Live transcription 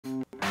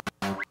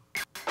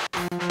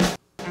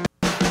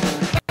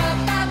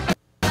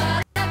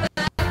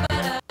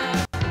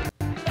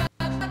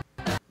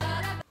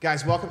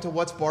Guys, welcome to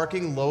What's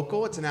Barking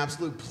Local. It's an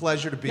absolute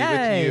pleasure to be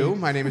with you.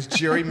 My name is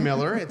Jerry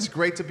Miller. It's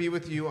great to be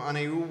with you on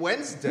a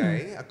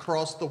Wednesday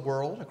across the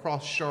world,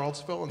 across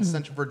Charlottesville and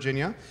Central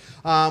Virginia.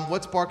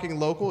 What's Barking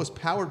Local is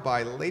powered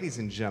by, ladies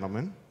and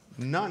gentlemen,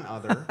 none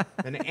other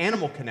than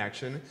Animal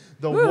Connection,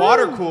 the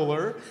water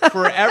cooler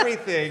for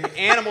everything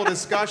animal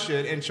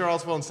discussion in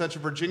Charlottesville and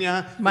Central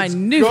Virginia. My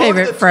new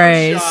favorite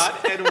phrase.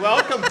 And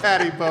welcome,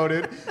 Pattie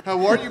Boden.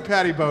 How are you,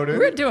 Pattie Boden?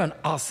 We're doing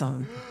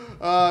awesome.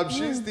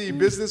 She's the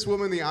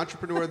businesswoman, the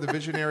entrepreneur, the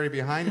visionary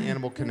behind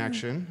Animal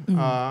Connection.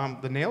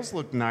 The nails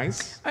look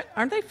nice.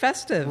 Aren't they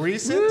festive?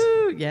 Recent?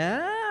 Woo,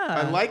 yeah.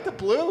 I like the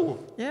blue.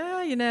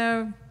 Yeah, you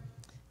know,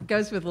 it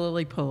goes with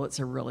Lily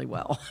Pulitzer really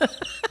well.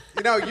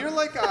 You know, you're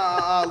like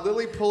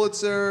Lily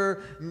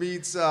Pulitzer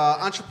meets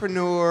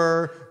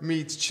entrepreneur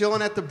meets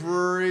chilling at the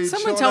brewery,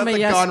 chilling at the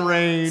gun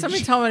range.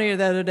 Somebody told me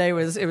the other day it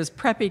was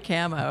preppy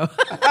camo.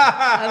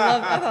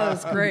 I thought it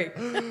was great.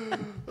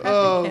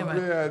 Oh, camo.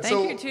 man.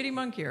 Thank you, Tootie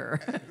Moncure.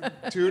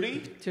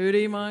 Tootie?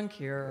 Tootie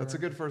Moncure. That's a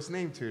good first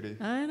name, Tootie.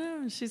 I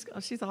know. She's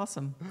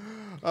awesome.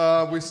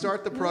 We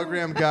start the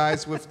program,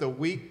 guys, with the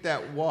week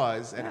that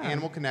was at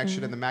Animal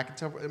Connection in the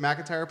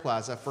McIntyre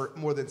Plaza. For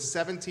more than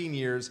 17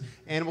 years,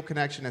 Animal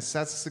Connection has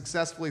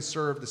successfully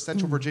served the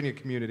Central Virginia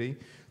community.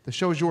 The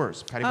show is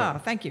yours, Pattie Boden. Oh,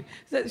 thank you.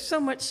 There's so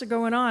much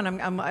going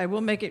on. I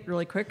will make it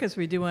really quick because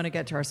we do want to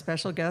get to our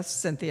special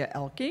guest, Cynthia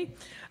Elkey.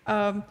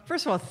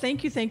 First of all,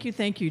 thank you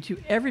to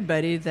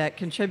everybody that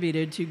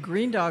contributed to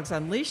Green Dogs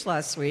Unleashed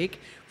last week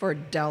for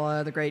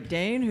Della, the Great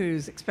Dane,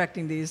 who's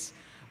expecting these,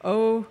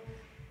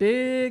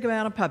 big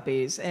amount of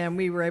puppies. And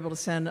we were able to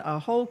send a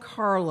whole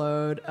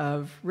carload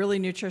of really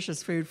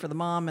nutritious food for the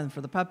mom and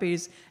for the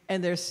puppies.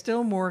 And there's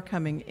still more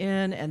coming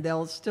in, and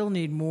they'll still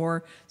need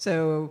more.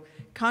 So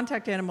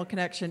contact Animal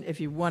Connection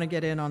if you want to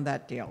get in on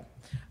that deal.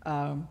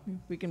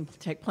 We can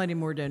take plenty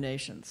more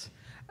donations.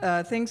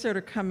 Things that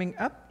are coming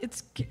up,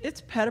 it's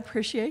Pet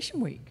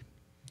Appreciation Week.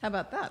 How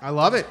about that? I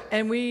love it.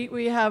 And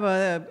we have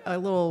a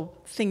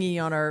little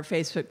thingy on our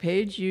Facebook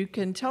page. You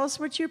can tell us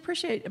what you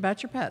appreciate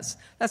about your pets.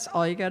 That's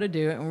all you got to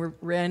do. And we're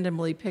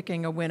randomly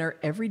picking a winner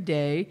every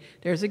day.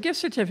 There's a gift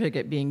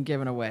certificate being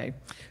given away.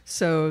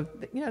 So,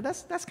 you know,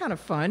 that's kind of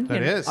fun.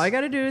 That is. All you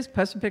got to do is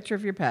post a picture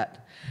of your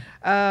pet.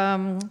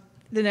 The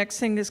next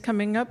thing that's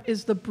coming up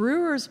is the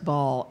Brewers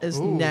Ball is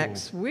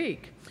next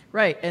week.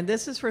 Right, and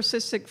this is for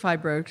cystic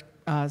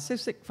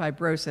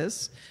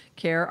fibrosis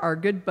care. Our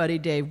good buddy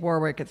Dave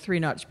Warwick at Three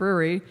Notch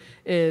Brewery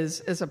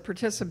is a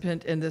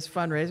participant in this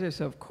fundraiser,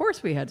 so of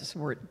course we had to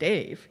support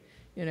Dave,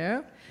 you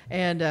know.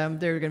 And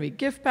there are going to be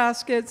gift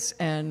baskets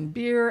and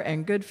beer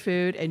and good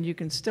food, and you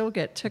can still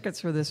get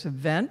tickets for this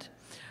event.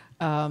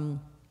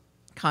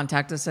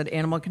 Contact us at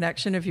Animal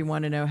Connection if you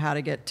want to know how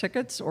to get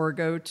tickets, or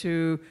go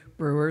to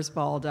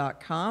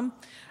brewersball.com.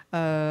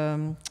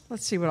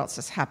 Let's see what else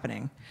is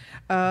happening.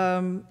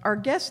 Our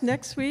guest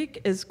next week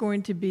is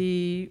going to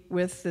be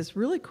with this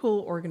really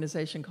cool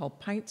organization called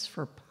Pints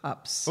for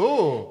Pups.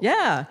 Oh,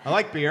 yeah, I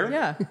like beer.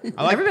 Yeah,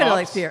 I like everybody pups.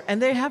 likes beer,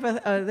 and they have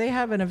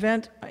an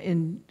event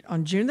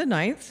on June the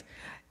 9th.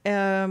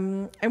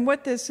 And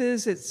what this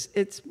is,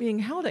 it's being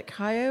held at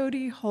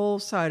Coyote Hole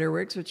Cider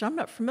Works, which I'm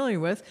not familiar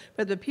with,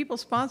 but the people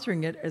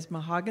sponsoring it is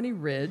Mahogany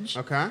Ridge.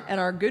 Okay. And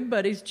our good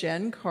buddies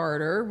Jen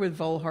Carter with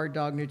Volhard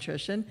Dog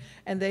Nutrition,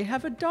 and they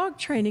have a dog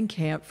training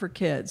camp for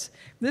kids.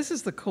 This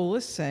is the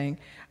coolest thing.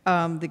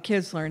 The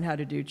kids learn how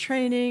to do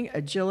training,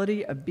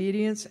 agility,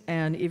 obedience,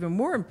 and even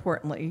more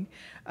importantly,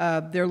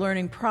 they're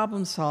learning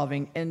problem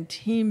solving and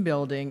team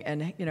building,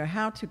 and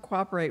how to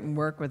cooperate and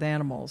work with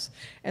animals.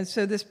 And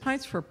so this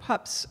Pints for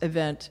Pups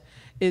event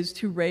is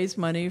to raise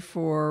money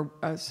for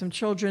some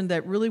children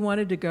that really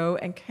wanted to go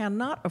and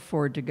cannot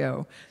afford to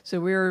go. So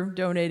we're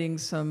donating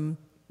some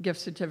gift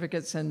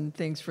certificates and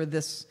things for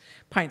this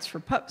Pints for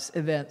Pups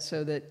event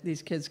so that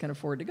these kids can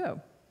afford to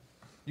go.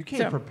 You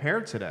came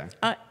prepared today.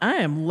 I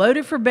am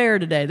loaded for bear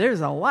today. There's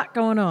a lot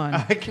going on.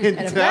 I can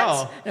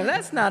tell. If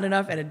that's not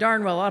enough, and it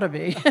darn well ought to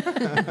be,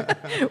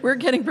 we're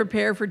getting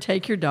prepared for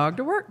Take Your Dog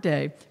to Work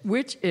Day,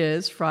 which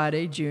is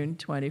Friday, June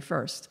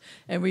 21st.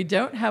 And we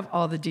don't have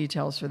all the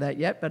details for that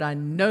yet, but I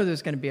know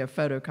there's going to be a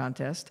photo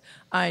contest.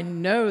 I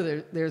know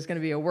there's going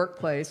to be a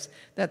workplace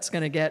that's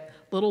going to get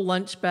little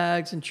lunch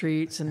bags and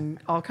treats and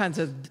all kinds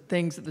of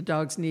things that the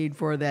dogs need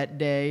for that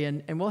day.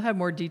 And we'll have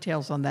more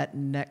details on that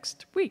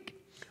next week.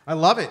 I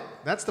love it.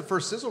 That's the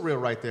first sizzle reel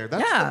right there.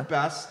 That's the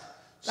best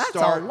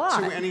start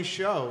to any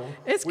show.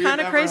 It's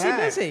kind of crazy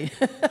busy.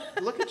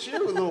 Look at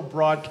you, a little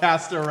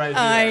broadcaster right here.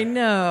 I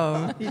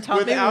know. You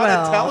taught me well.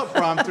 Without a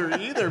teleprompter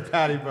either,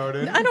 Pattie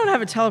Boden. I don't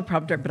have a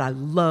teleprompter, but I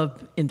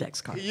love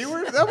index cards.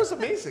 That was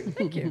amazing.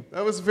 Thank you.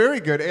 That was very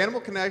good. Animal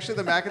Connection,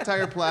 the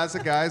McIntyre Plaza,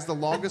 guys, the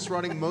longest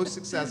running, most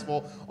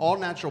successful,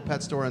 all-natural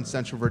pet store in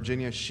Central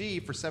Virginia. She,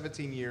 for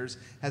 17 years,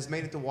 has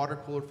made it the water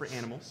cooler for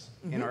animals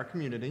in our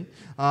community.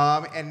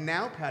 And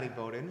now, Pattie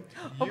Boden,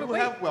 you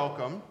have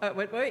welcome.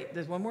 Wait,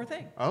 there's one more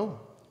thing. Oh.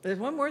 There's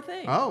one more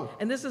thing. Oh.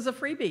 And this is a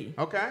freebie.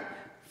 Okay.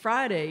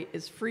 Friday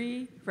is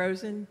Free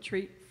Frozen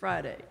Treat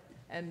Friday.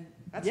 And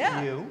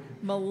That's you.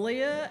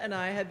 Malia and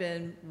I have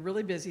been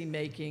really busy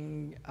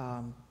making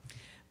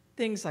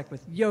things like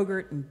with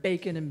yogurt and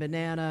bacon and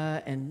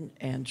banana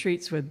and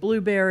treats with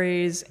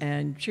blueberries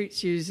and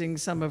treats using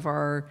some of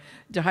our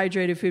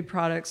dehydrated food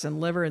products and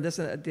liver and this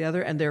and the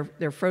other. And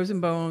they're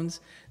frozen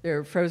bones.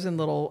 They're frozen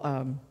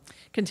little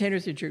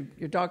containers that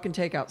your dog can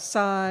take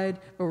outside.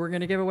 But we're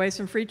going to give away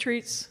some free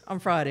treats on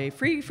Friday.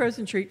 Free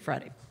frozen treat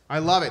Friday. I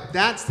love it.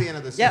 That's the end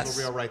of the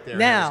sizzle reel right there.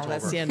 Now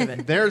that's the end of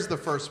it. There's the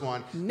first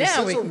one.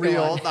 Now the sizzle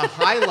reel, the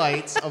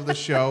highlights of the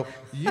show.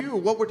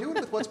 What we're doing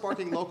with What's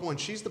Barking Local, and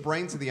she's the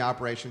brains of the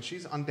operation.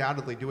 She's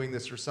undoubtedly doing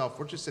this herself.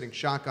 We're just sitting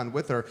shotgun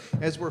with her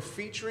as we're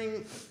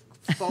featuring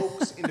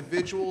folks,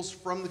 individuals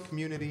from the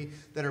community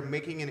that are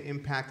making an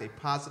impact, a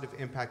positive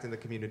impact in the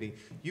community.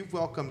 You've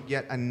welcomed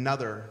yet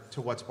another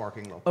to What's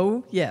Barking Local.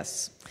 Oh,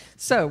 yes.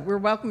 So we're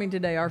welcoming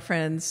today our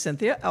friend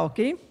Cynthia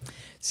Elkey.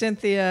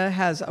 Cynthia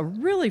has a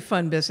really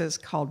fun business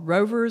called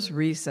Rover's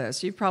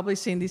Recess. You've probably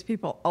seen these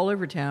people all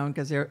over town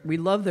because we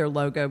love their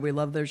logo, we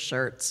love their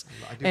shirts,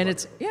 and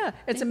it's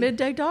a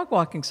midday dog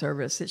walking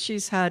service that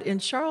she's had in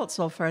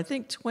Charlottesville for I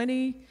think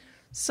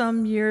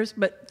 20-some years,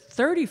 but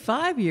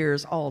 35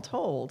 years all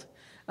told.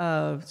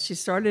 She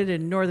started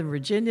in Northern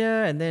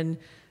Virginia and then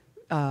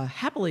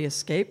happily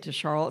escaped to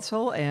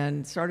Charlottesville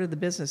and started the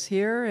business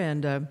here.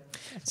 And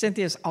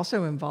Cynthia's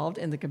also involved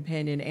in the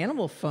Companion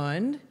Animal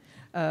Fund.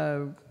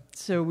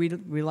 So we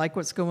like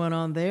what's going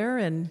on there.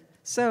 And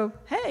so,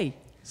 hey.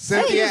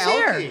 Cynthia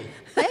Elkey.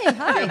 Hey,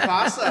 hi.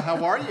 Pasa,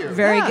 how are you?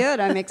 Very good.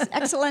 I'm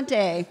excellent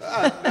day.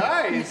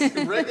 Nice.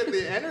 Bringing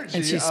the energy.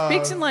 And she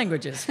speaks in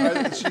languages.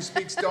 She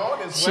speaks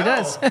dog as She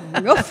well.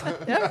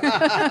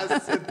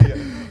 does. Cynthia,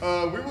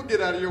 we will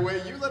get out of your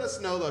way. You let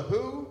us know the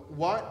who,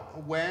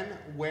 what, when,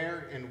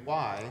 where, and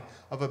why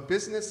of a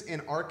business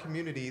in our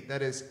community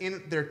that is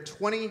in their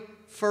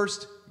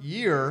 21st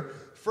year.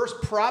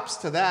 First, props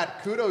to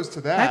that. Kudos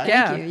to that. Heck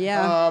yeah. Thank you.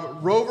 Yeah.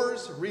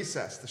 Rover's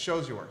Recess. The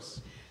show's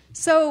yours.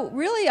 So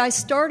really, I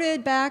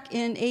started back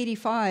in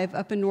 '85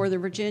 up in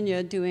Northern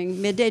Virginia doing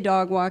midday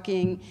dog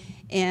walking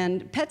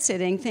and pet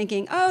sitting,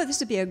 thinking, oh, this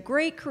would be a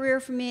great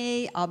career for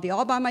me. I'll be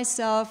all by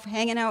myself,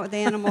 hanging out with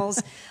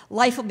animals.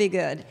 Life will be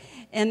good.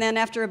 And then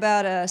after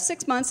about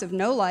 6 months of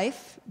no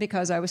life,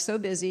 because I was so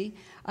busy,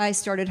 I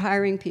started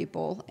hiring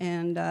people.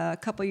 And a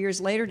couple years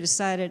later,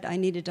 decided I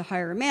needed to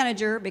hire a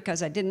manager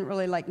because I didn't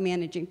really like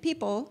managing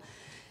people.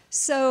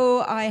 So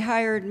I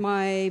hired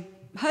my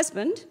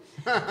husband.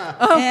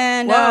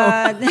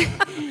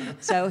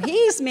 So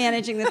he's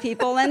managing the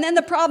people, and then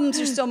the problems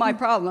are still my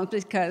problems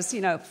because,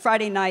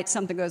 Friday night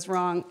something goes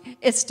wrong,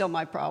 it's still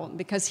my problem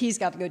because he's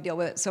got to go deal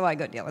with it, so I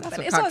go deal with it.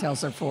 That's what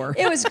cocktails are for.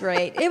 It was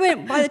great.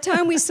 By the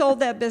time we sold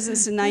that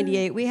business in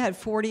 '98, we had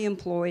 40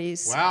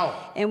 employees.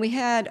 Wow. And we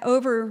had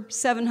over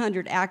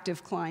 700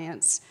 active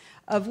clients,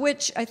 of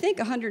which I think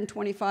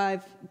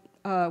 125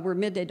 were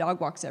midday dog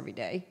walks every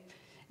day.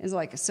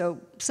 So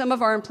some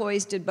of our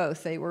employees did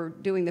both. They were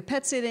doing the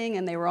pet sitting,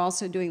 and they were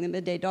also doing the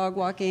midday dog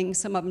walking.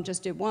 Some of them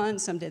just did one,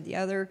 some did the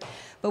other.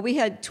 But we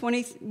had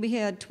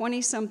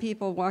 20-some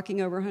people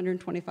walking over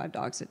 125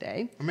 dogs a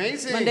day.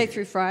 Amazing. Monday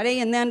through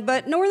Friday.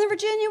 But Northern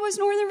Virginia was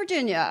Northern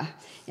Virginia.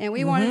 And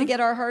we wanted to get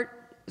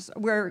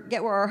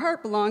where our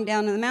heart belonged,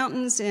 down in the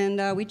mountains.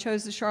 And we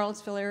chose the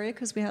Charlottesville area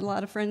because we had a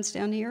lot of friends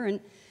down here, and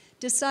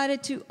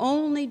decided to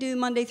only do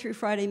Monday through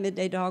Friday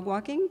midday dog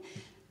walking.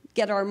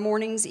 Get our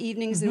mornings,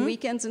 evenings, and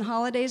weekends and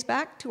holidays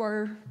back to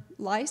our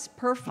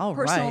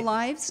personal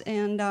lives.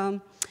 And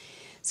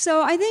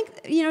so I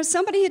think,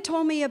 somebody had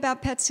told me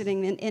about pet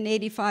sitting in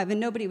 '85, and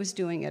nobody was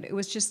doing it. It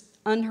was just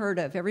unheard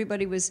of.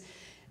 Everybody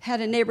had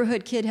a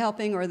neighborhood kid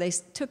helping, or they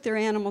took their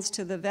animals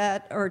to the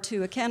vet or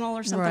to a kennel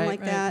or something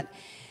that.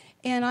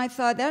 And I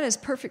thought, that is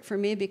perfect for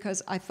me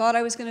because I thought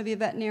I was going to be a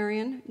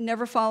veterinarian,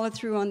 never followed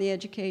through on the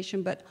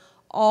education, but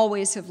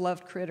always have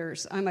loved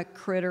critters. I'm a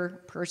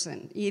critter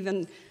person.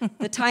 Even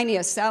the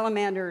tiniest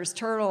salamanders,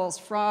 turtles,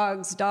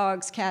 frogs,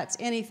 dogs, cats,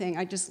 anything.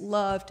 I just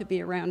love to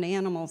be around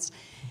animals.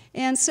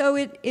 And so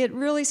it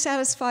really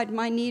satisfied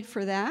my need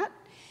for that.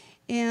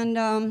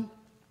 And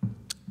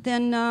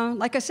then,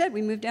 like I said,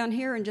 we moved down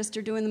here and just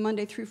are doing the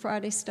Monday through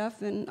Friday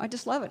stuff, and I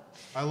just love it.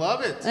 I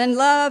love it. And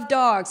love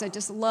dogs. I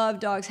just love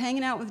dogs.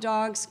 Hanging out with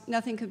dogs,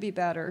 nothing could be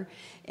better.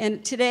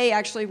 And today,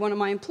 actually, one of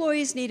my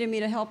employees needed me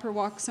to help her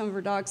walk some of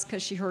her dogs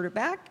because she hurt her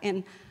back.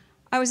 And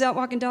I was out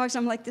walking dogs.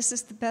 I'm like, this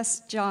is the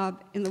best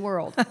job in the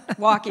world,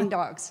 walking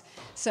dogs.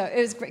 So it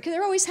was great because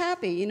they're always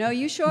happy.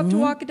 You show up to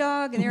walk a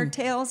dog and their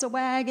tail's a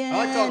wagging.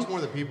 I like dogs more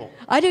than people.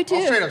 I do too.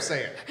 I'll straight up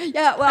say it.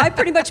 Yeah, well, I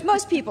pretty much,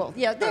 most people.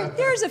 Yeah,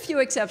 there's a few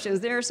exceptions.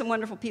 There are some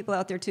wonderful people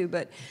out there too,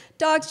 but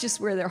dogs just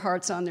wear their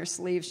hearts on their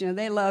sleeves.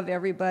 They love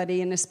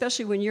everybody, and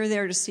especially when you're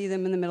there to see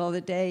them in the middle of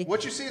the day.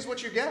 What you see is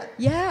what you get.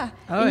 Yeah.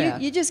 Oh, and yeah.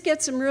 You just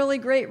get some really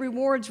great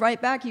rewards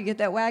right back. You get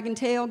that wagging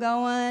tail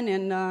going,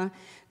 and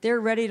they're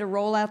ready to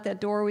roll out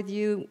that door with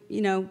you,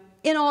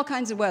 in all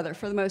kinds of weather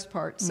for the most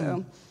part.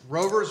 So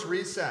Rover's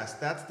Recess.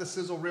 That's the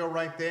sizzle reel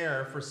right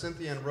there for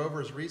Cynthia and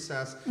Rover's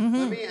Recess.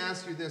 Let me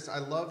ask you this. I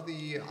love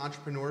the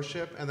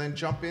entrepreneurship, and then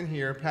jump in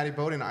here, Pattie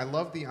Boden. I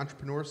love the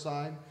entrepreneur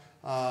side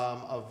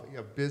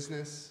of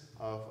business,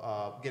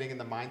 of getting in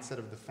the mindset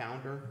of the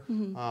founder.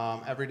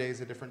 Every day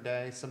is a different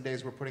day. Some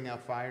days we're putting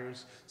out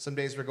fires. Some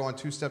days we're going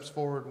 2 steps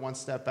forward, 1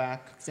 step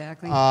back.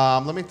 Exactly.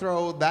 Let me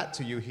throw that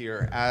to you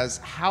here. As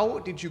how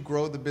did you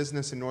grow the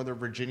business in Northern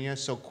Virginia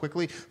so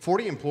quickly?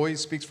 40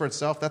 employees speaks for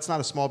itself. That's not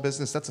a small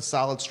business. That's a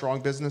solid,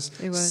 strong business.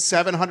 It was.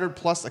 700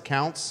 plus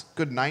accounts.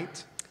 Good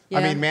night. Yeah.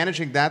 I mean,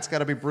 managing that's got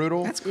to be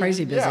brutal. That's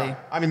crazy busy. Yeah.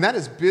 I mean, that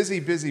is busy,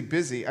 busy,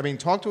 busy. I mean,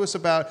 talk to us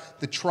about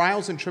the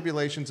trials and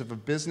tribulations of a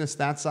business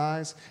that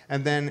size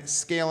and then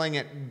scaling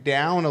it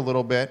down a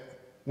little bit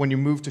when you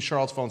move to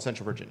Charlottesville and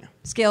Central Virginia.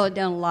 Scale it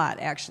down a lot,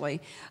 actually.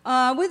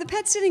 With a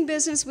pet sitting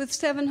business with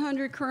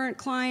 700 current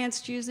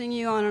clients using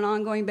you on an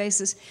ongoing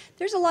basis,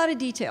 there's a lot of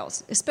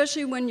details,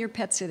 especially when you're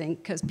pet sitting,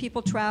 because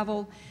people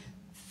travel,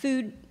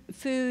 food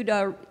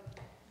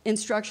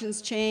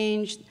instructions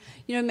change.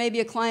 You know, maybe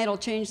a client will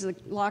change the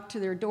lock to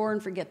their door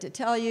and forget to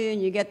tell you,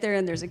 and you get there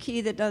and there's a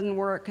key that doesn't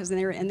work because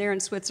they're in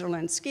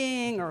Switzerland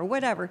skiing or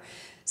whatever.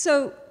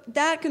 So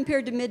that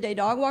compared to midday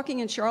dog walking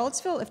in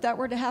Charlottesville, if that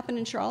were to happen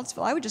in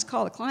Charlottesville, I would just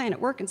call the client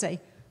at work and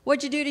say,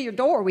 "What'd you do to your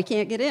door? We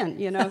can't get in,"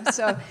 you know,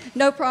 so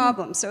no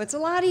problem. So it's a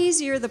lot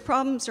easier. The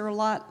problems are a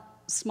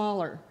lot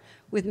smaller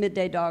with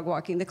midday dog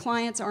walking. The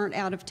clients aren't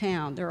out of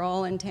town. They're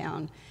all in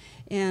town.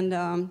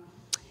 And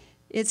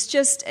it's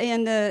just,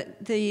 and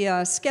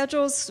the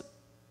schedules,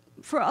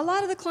 for a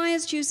lot of the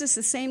clients use this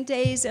the same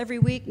days every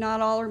week.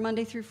 Not all are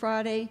Monday through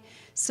Friday.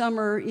 Some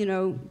are, you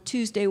know,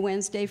 Tuesday,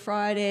 Wednesday,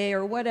 Friday,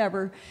 or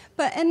whatever.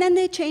 And then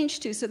they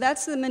change too. So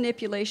that's the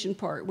manipulation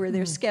part where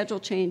their schedule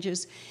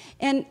changes.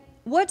 And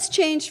what's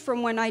changed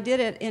from when I did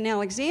it in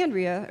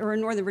Alexandria or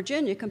in Northern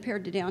Virginia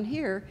compared to down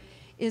here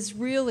is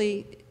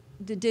really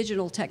the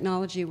digital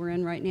technology we're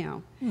in right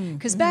now.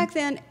 Because back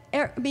then,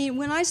 I mean,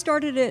 when I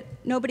started it,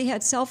 nobody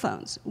had cell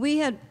phones. We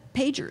had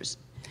pagers.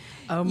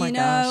 Oh my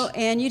gosh.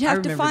 And you'd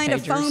have to find a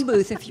phone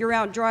booth if you're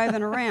out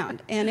driving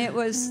around. And it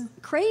was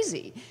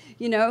crazy,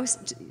 you know,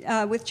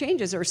 with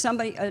changes. Or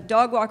a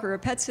dog walker or a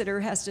pet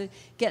sitter has to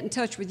get in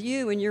touch with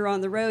you and you're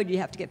on the road. You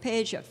have to get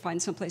paid. You have to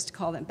find someplace to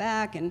call them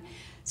back. And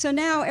so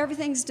now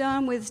everything's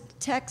done with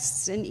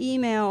texts and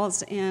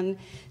emails. And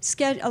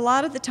a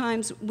lot of the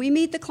times we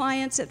meet the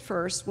clients at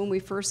first when we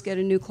first get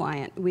a new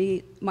client.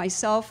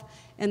 Myself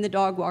and the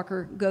dog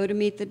walker go to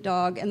meet the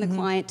dog and the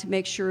client to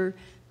make sure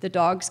the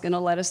dog's going to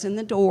let us in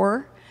the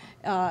door.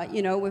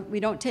 You know, we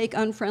don't take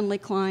unfriendly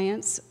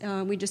clients.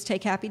 We just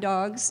take happy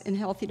dogs and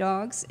healthy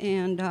dogs.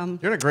 And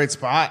you're in a great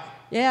spot.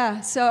 Yeah.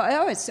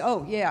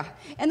 So yeah.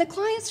 And the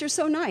clients are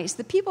so nice.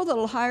 The people that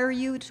will hire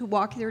you to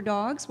walk their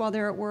dogs while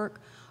they're at work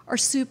are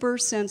super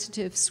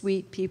sensitive,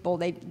 sweet people.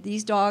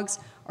 These dogs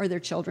are their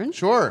children.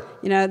 Sure.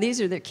 You know,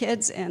 these are their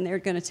kids, and they're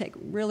going to take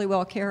really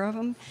well care of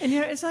them. And, you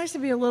know, it's nice to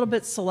be a little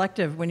bit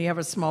selective when you have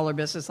a smaller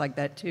business like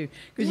that, too,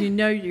 because you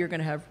know you're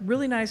going to have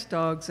really nice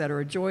dogs that are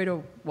a joy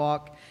to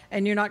walk,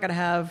 and you're not going to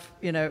have,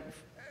 you know,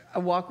 a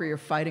walk where you're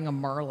fighting a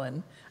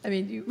marlin. I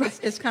mean,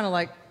 it's kind of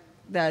like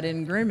that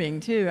in grooming,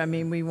 too. I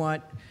mean, we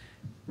want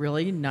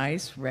really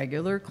nice,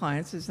 regular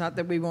clients. It's not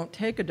that we won't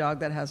take a dog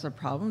that has a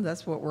problem.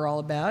 That's what we're all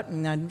about.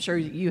 And I'm sure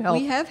you help.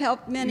 We have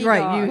helped many dogs.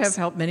 Right, you have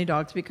helped many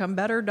dogs become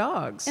better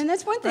dogs. And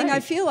that's one thing. I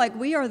feel like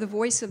we are the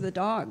voice of the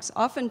dogs.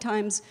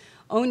 Oftentimes,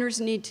 owners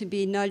need to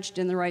be nudged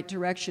in the right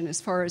direction as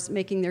far as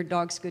making their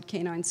dogs good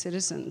canine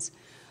citizens.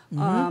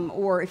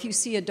 Or if you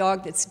see a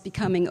dog that's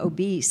becoming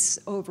obese,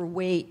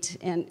 overweight,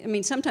 and I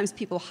mean, sometimes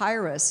people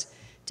hire us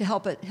to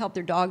help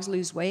their dogs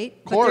lose weight.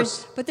 Of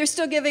course. But they're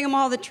still giving them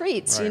all the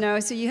treats, right. you know.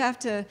 So you have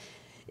to,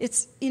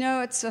 it's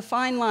a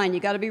fine line. You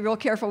got to be real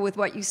careful with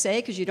what you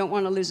say because you don't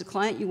want to lose a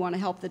client. You want to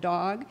help the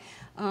dog.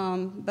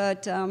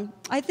 But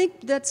I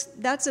think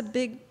that's a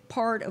big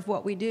part of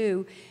what we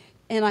do.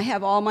 And I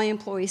have all my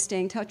employees stay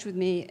in touch with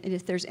me. And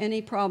if there's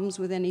any problems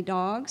with any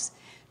dogs,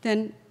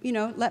 then, you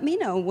know, let me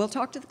know. We'll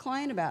talk to the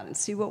client about it and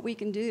see what we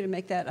can do to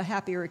make that a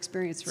happier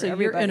experience for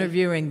everybody. So you're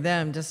interviewing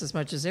them just as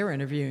much as they're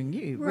interviewing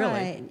you, really.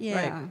 Right,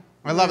 yeah. Right.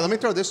 I love it. Let me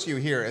throw this to you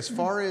here. As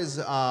far as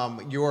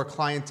your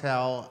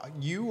clientele,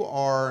 you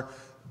are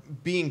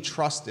being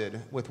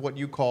trusted with what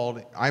you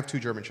called, I have 2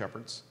 German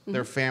Shepherds.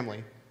 They're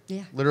family.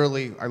 Yeah.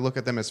 Literally, I look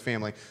at them as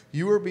family.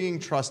 You are being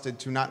trusted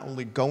to not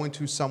only go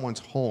into someone's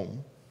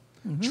home,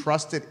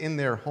 trusted in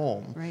their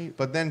home, right.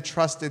 but then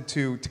trusted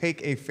to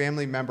take a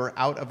family member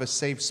out of a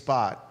safe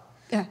spot,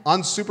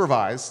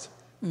 unsupervised,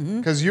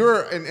 because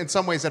you're in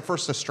some ways at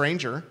first a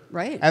stranger,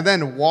 right? And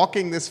then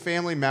walking this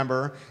family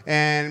member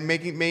and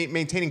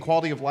maintaining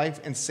quality of life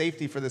and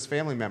safety for this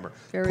family member.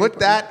 Very Put important.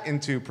 that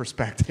into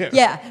perspective.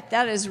 Yeah,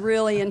 that is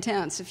really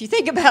intense. If you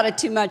think about it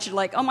too much, you're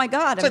like, oh my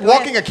God. It's like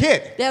walking a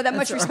kid. Yeah, that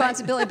much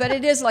responsibility, but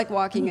it is like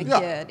walking a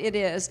kid. It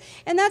is.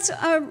 And that's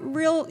a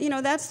real,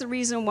 that's the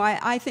reason why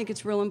I think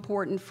it's real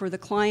important for the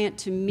client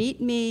to meet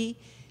me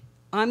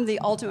I'm the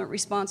ultimate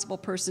responsible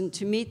person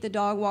to meet the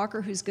dog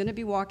walker who's going to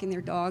be walking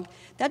their dog.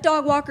 That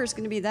dog walker is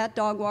going to be that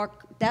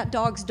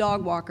dog's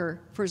dog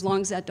walker for as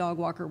long as that dog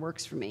walker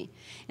works for me.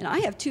 And I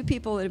have 2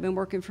 people that have been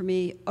working for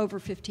me over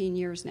 15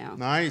 years now.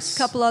 Nice. A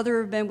couple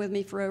other have been with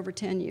me for over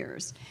 10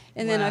 years.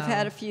 And then I've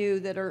had a few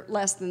that are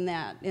less than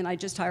that. And I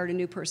just hired a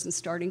new person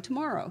starting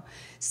tomorrow.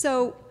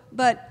 So,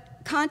 but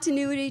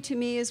continuity to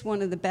me is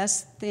one of the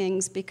best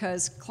things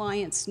because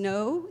clients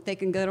know they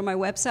can go to my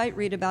website,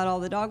 read about all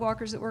the dog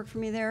walkers that work for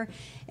me there,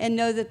 and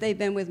know that they've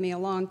been with me a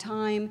long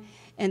time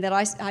and that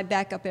I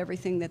back up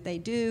everything that they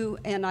do.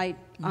 And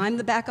I'm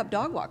the backup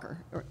dog walker.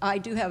 I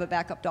do have a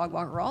backup dog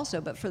walker also,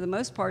 but for the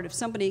most part, if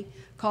somebody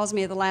calls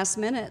me at the last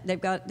minute,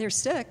 they're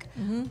sick,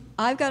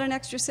 I've got an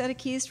extra set of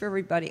keys for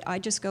everybody. I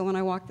just go when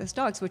I walk those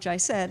dogs, which I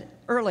said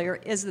earlier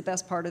is the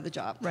best part of the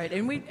job. Right,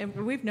 and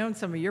we've known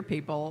some of your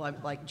people,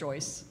 like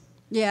Joyce.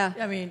 Yeah.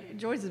 I mean,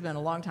 Joyce has been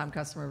a long-time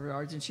customer of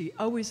ours, and she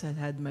always had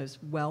the most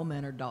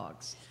well-mannered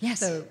dogs. Yes.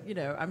 So,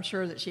 I'm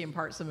sure that she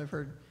imparts some of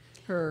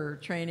her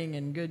training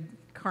and good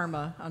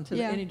karma onto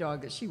any dog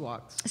that she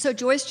walks. So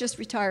Joyce just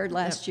retired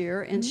last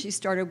year, and she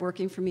started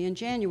working for me in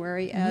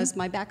January as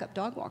my backup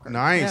dog walker.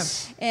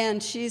 Nice. Yeah.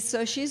 And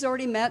she's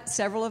already met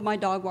several of my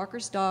dog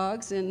walkers'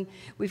 dogs, and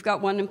we've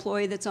got one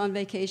employee that's on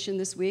vacation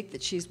this week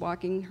that she's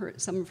walking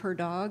some of her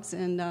dogs,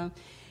 and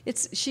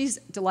she's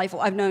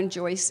delightful. I've known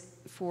Joyce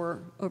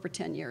for over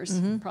 10 years,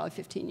 probably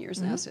 15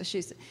 years now. So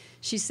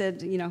she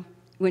said,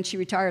 when she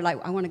retired,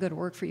 like, I want to go to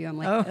work for you. I'm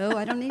like,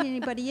 I don't need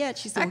anybody yet.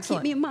 She said, well,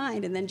 keep me in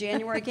mind. And then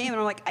January came, and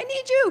I'm like, I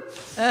need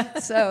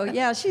you. So,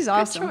 yeah, she's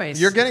awesome. Good choice.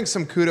 You're getting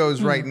some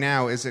kudos right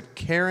now. Is it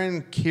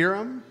Karen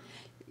Kieram?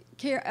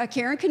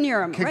 Karen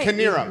Knierim. Right.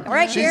 Knierim. All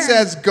right, she Karen.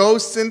 says, go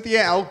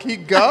Cynthia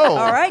Elkey, go.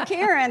 All right,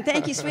 Karen.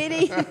 Thank you,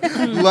 sweetie.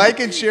 Like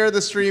and share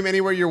the stream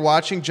anywhere you're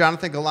watching.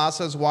 Jonathan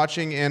Galasso is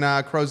watching in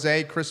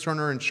Crozet, Chris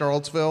Turner in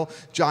Charlottesville,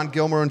 John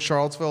Gilmore in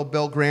Charlottesville,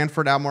 Bill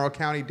Granford, Albemarle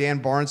County, Dan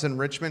Barnes in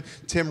Richmond,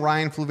 Tim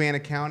Ryan,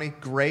 Fluvanna County,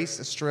 Grace,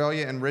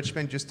 Australia, and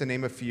Richmond, just to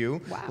name a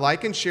few. Wow.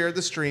 Like and share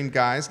the stream,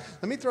 guys.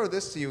 Let me throw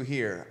this to you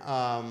here.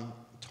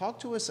 Talk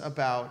to us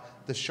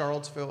about the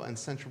Charlottesville and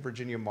Central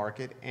Virginia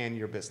market and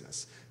your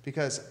business.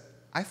 Because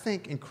I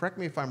think, and correct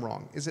me if I'm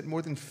wrong, is it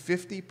more than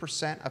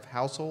 50% of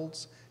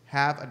households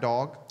have a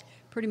dog?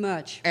 Pretty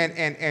much.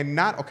 And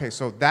not, okay,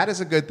 so that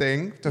is a good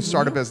thing to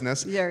start a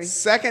business. Very.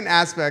 Second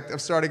aspect of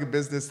starting a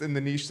business in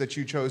the niche that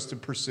you chose to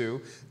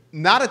pursue,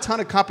 not a ton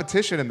of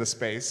competition in the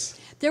space.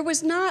 There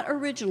was not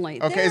originally.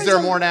 Okay, is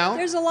there more now?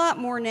 There's a lot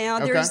more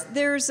now. Okay.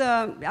 There's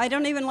I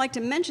don't even like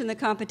to mention the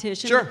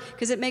competition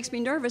because it makes me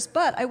nervous,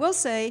 but I will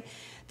say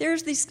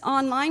there's these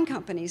online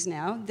companies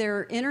now.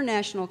 They're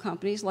international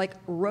companies like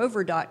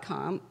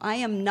Rover.com. I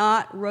am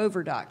not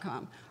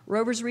Rover.com.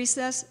 Rover's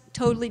Recess,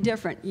 totally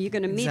different. You're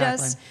going to meet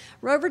us.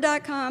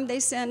 Rover.com, they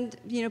send,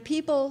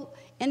 people,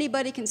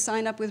 anybody can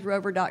sign up with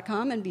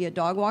Rover.com and be a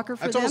dog walker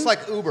for them. It's almost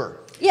like Uber.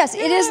 Yes,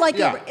 it is like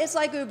Uber. It's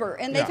like Uber,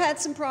 and they've had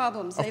some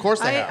problems. Of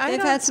course they have.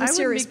 They've had some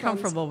serious problems. I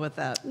wouldn't be comfortable with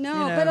that.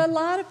 No, but a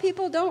lot of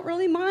people don't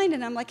really mind,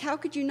 and I'm like, how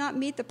could you not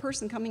meet the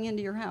person coming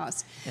into your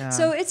house? Yeah.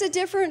 So it's a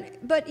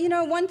different, but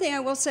one thing I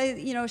will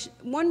say,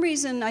 one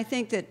reason I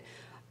think that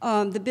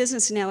the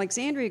business in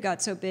Alexandria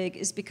got so big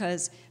is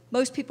because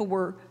most people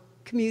were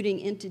commuting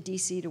into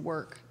D.C. to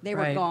work. They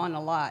were gone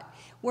a lot.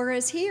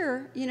 Whereas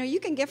here, you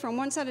can get from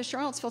one side of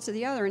Charlottesville to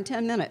the other in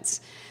 10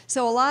 minutes.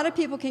 So a lot of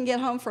people can get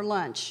home for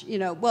lunch,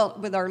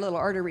 with our little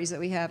arteries that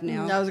we have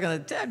now. I was going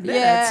to 10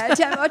 minutes.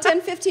 Yeah,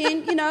 10,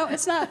 15,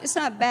 it's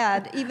not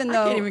bad, even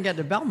though... I can't even get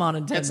to Belmont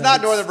in 10 minutes. It's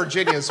not Northern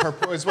Virginia is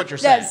what you're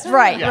saying. That's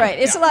right, right.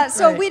 It's a lot.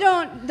 So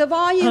Right. the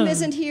volume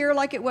isn't here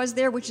like it was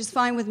there, which is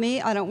fine with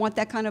me. I don't want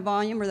that kind of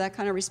volume or that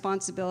kind of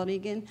responsibility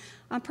again.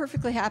 I'm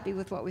perfectly happy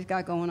with what we've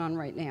got going on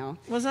right now.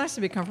 Well, it's nice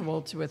to be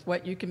comfortable with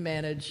what you can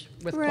manage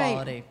with Right.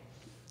 quality.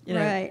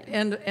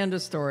 End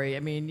of story.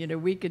 I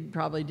mean, we could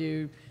probably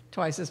do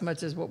twice as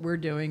much as what we're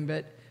doing,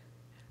 but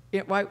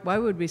why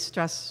would we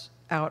stress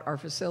out our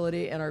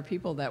facility and our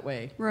people that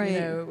way?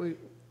 Right.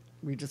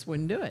 We just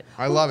wouldn't do it.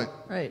 I love it.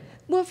 Right.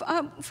 Well,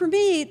 for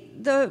me,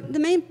 the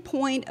main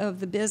point of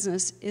the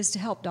business is to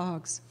help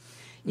dogs.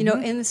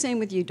 And the same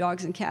with you,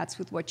 dogs and cats,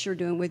 with what you're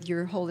doing with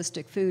your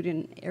holistic food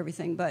and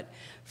everything. But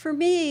for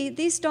me,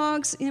 these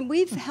dogs,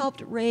 we've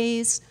helped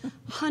raise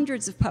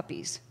hundreds of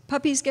puppies.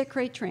 Puppies get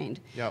crate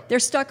trained. Yep. They're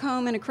stuck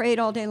home in a crate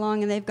all day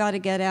long, and they've got to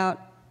get out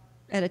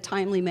at a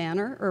timely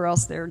manner, or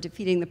else they're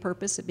defeating the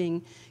purpose of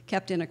being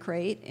kept in a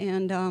crate.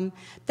 And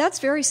that's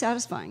very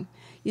satisfying.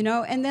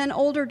 And then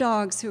older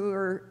dogs who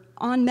are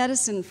on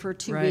medicine for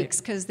 2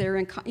 weeks because they're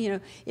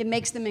it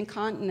makes them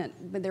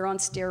incontinent, but they're on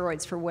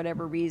steroids for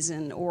whatever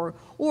reason, or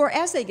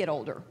as they get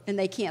older and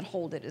they can't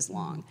hold it as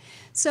long.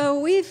 So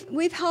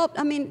we've helped.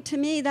 To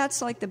me,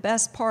 that's like the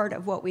best part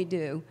of what we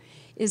do,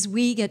 is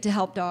we get to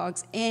help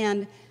dogs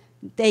and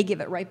they give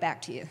it right back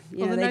to you.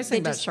 The nice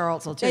thing about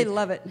Charlottesville too, they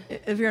love it.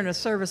 If you're in a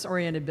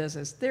service-oriented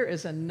business, there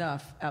is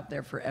enough out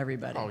there for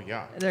everybody. Oh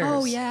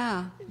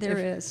yeah. There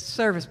is.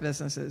 Service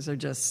businesses are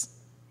just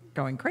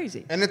going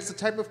crazy. And it's the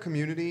type of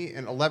community,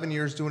 and 11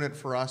 years doing it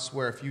for us,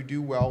 where if you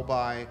do well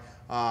by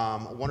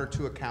 1 or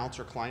 2 accounts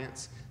or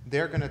clients,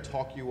 they're going to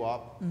talk you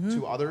up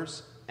to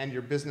others, and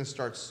your business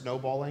starts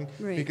snowballing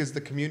because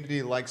the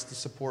community likes to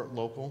support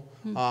local.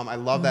 I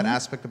love that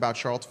aspect about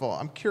Charlottesville.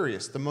 I'm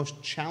curious, the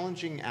most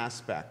challenging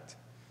aspect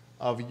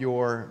of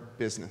your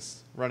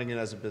business, running it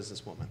as a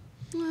businesswoman?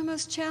 The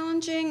most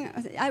challenging,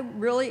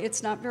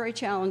 it's not very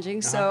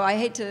challenging, so I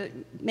hate to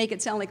make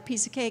it sound like a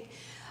piece of cake.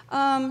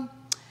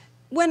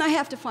 When I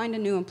have to find a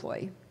new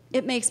employee,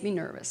 it makes me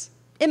nervous.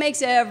 It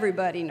makes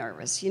everybody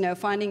nervous,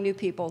 finding new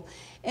people.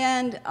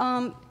 And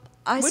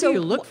what do you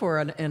look for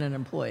in an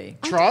employee?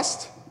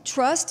 Trust?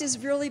 Trust is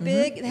really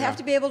big. They have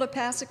to be able to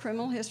pass a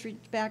criminal history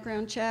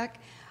background check.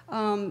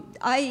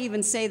 I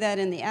even say that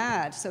in the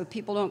ad, so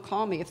people don't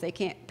call me if they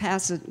can't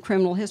pass a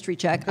criminal history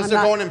check. Because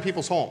they're going in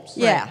people's homes.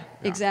 Yeah,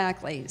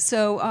 exactly.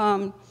 So,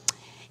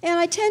 and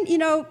I tend,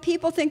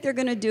 people think they're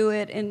going to do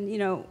it and,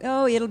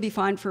 it'll be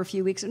fine for a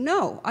few weeks.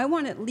 No, I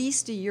want at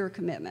least a year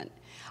commitment.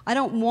 I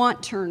don't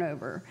want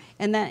turnover.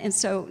 And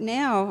so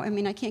now,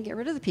 I can't get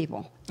rid of the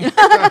people. And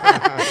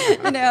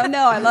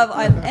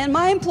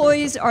my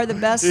employees are the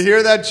best. You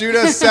hear that,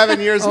 Judah? 7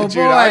 years with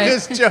Judah. Boy. I'm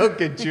just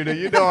joking, Judah.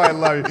 You know I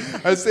love you.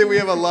 I say we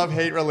have a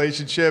love-hate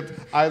relationship.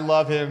 I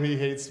love him. He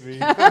hates me.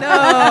 No.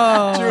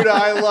 Judah,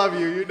 I love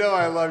you. You know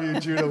I love you,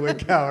 Judah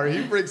Wickauer.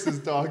 He brings his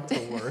dog to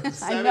work.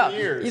 7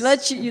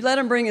 years. You let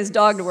him bring his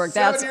dog to work.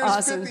 7 That's years,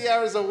 awesome. 50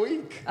 hours a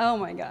week. Oh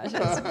my gosh,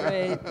 that's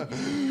great.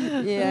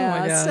 Yeah. Oh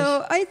my gosh.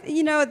 So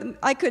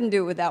I couldn't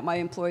do it without my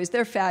employees.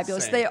 They're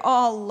fabulous. Same. They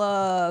all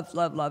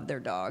love their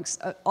dogs.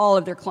 All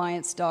of their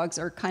clients' dogs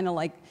are kind of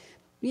like,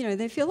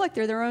 they feel like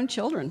they're their own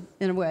children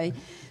in a way.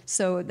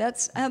 So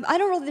that's, I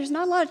don't know, there's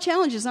not a lot of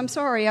challenges. I'm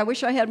sorry. I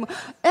wish I had more.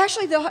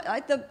 Actually,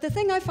 the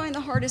thing I find the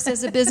hardest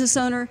as a business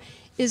owner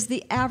is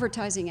the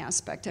advertising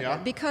aspect of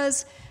it.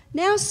 Because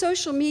now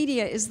social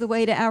media is the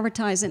way to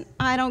advertise, and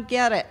I don't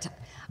get it.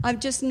 I've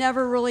just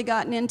never really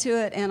gotten into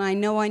it, and I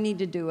know I need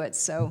to do it.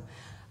 So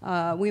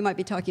we might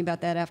be talking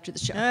about that after the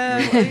show.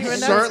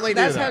 Certainly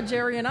That's do how that.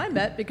 Jerry and I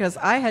met, because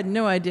I had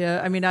no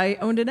idea. I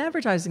owned an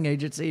advertising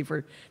agency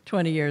for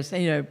 20 years.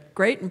 And,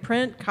 great in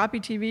print, copy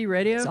TV,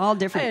 radio. It's all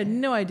different. I had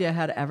no idea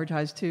how to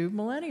advertise to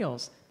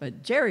millennials,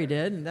 but Jerry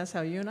did, and that's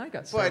how you and I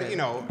got started.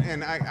 But,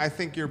 and I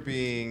think you're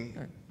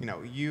being,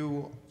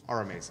 you are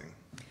amazing.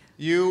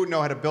 You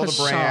know how to build a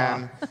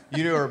brand.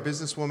 You are a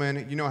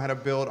businesswoman. You know how to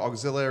build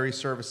auxiliary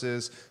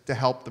services to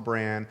help the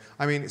brand.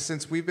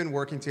 Since we've been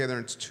working together,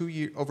 it's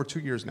over 2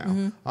 years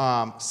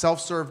now.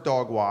 Self-serve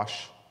dog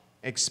wash,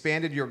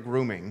 expanded your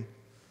grooming.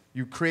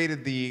 You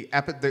created the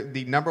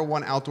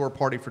 #1 outdoor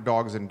party for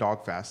dogs in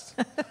Dog Fest.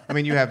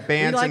 You have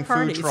bands like and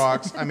parties. food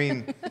trucks. Come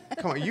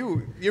on,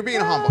 you're being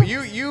humble.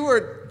 You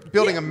are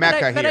building a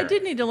mecca here. But I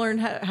did need to learn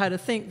how to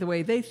think the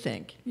way they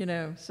think,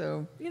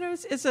 So,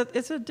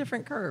 it's a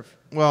different curve.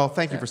 Well,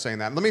 thank you for saying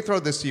that. Let me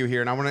throw this to you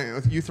here, and I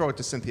want you throw it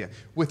to Cynthia.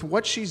 With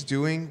what she's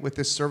doing with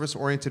this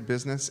service-oriented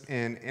business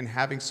and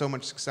having so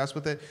much success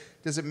with it,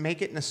 does it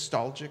make it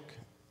nostalgic?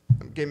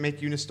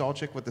 Make you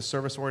nostalgic with the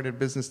service-oriented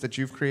business that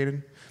you've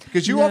created?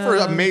 Because you offer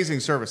amazing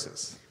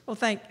services. Well,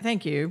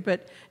 thank you,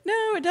 but no,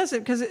 it doesn't,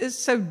 because it's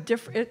so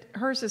different.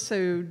 Hers is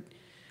so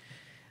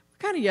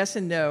kind of yes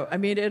and no.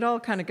 It all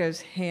kind of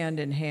goes hand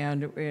in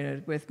hand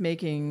with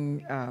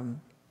making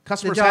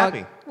Customers the dog,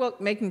 happy. Well,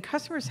 making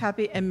customers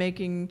happy and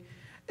making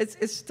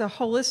it's the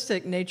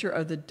holistic nature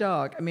of the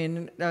dog.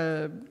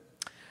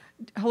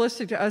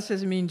 Holistic to us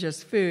doesn't mean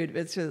just food.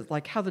 It's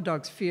like how the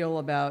dogs feel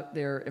about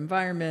their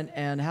environment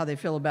and how they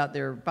feel about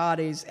their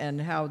bodies and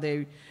how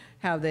they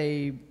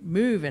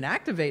move and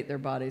activate their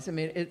bodies.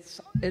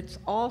 It's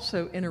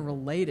also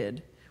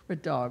interrelated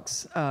with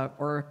dogs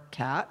or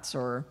cats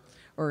or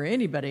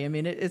anybody.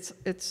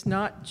 It's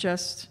not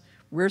just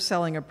we're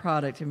selling a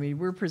product.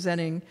 We're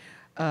presenting.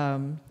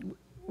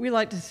 We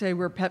like to say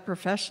we're pet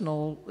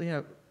professional.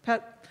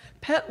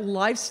 Pet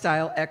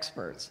lifestyle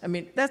experts.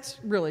 That's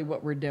really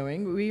what we're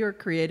doing. We are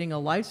creating a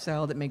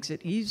lifestyle that makes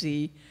it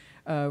easy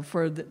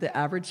for the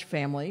average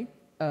family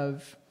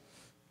of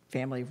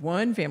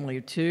 1, family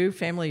of 2,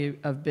 family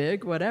of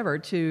big, whatever,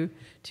 to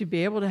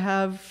be able to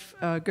have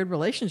a good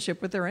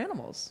relationship with their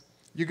animals.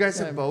 You guys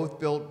have both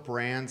built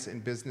brands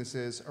and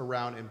businesses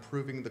around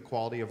improving the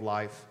quality of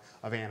life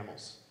of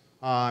animals.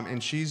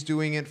 And she's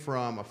doing it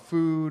from a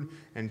food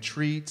and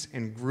treats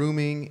and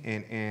grooming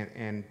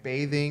and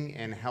bathing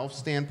and health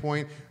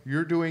standpoint.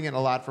 You're doing it a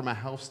lot from a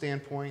health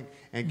standpoint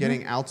and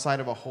getting outside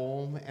of a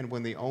home. And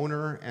when the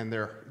owner and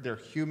their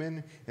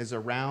human is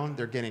around,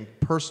 they're getting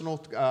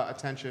personal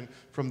attention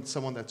from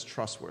someone that's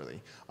trustworthy.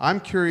 I'm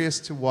curious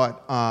to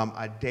what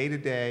a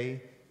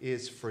day-to-day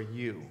is for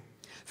you.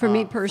 For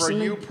me personally?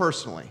 For you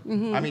personally.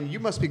 You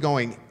must be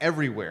going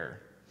everywhere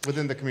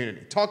within the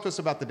community. Talk to us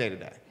about the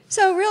day-to-day.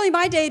 So really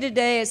my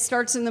day-to-day, it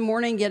starts in the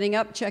morning, getting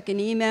up, checking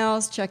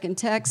emails, checking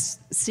texts,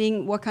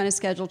 seeing what kind of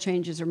schedule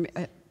changes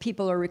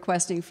people are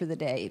requesting for the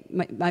day.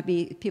 Might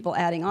be people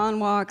adding on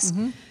walks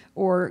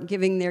or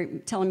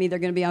telling me they're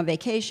going to be on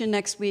vacation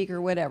next week or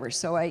whatever.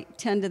 So I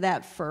tend to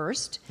that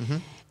first.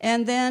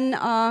 And then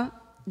I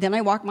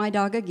walk my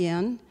dog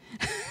again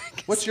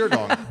What's your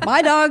dog?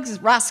 My dog's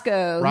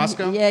Roscoe.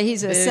 Roscoe? Yeah,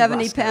 he's a Big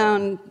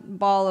 70-pound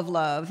ball of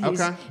love.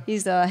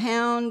 He's a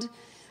hound,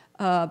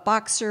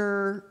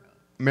 boxer,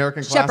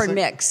 American shepherd Classic?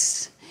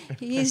 mix.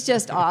 He's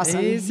just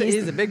awesome.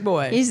 He's a big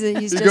boy. He's He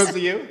just, goes to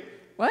you?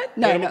 What?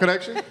 Animal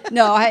Connection?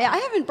 No, I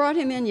haven't brought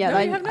him in yet. No,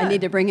 you have I not.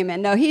 need to bring him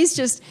in. No, he's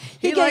just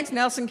He likes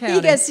Nelson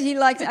County.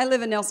 I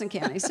live in Nelson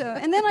County. So,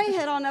 and then I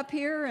head on up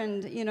here,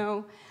 and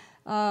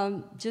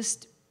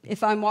just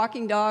if I'm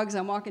walking dogs,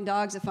 I'm walking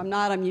dogs. If I'm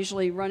not, I'm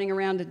usually running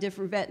around to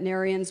different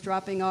veterinarians,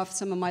 dropping off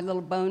some of my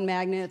little bone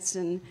magnets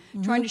and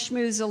trying to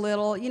schmooze a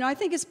little. I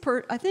think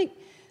I think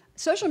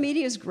social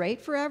media is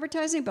great for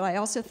advertising, but I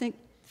also think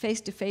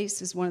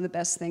face-to-face is one of the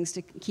best things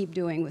to keep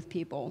doing with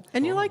people.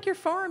 And you like your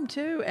farm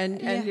too,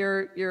 and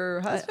your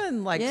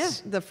husband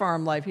likes the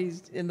farm life.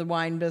 He's in the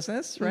wine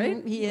business,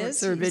 right? He is. Works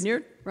their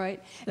vineyard,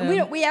 right?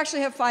 And we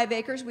actually have 5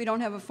 acres. We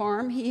don't have a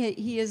farm.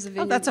 He is a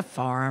vineyard. Oh, that's a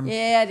farm.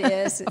 Yeah, it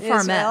is. A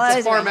farmette.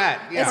 It's a farmette.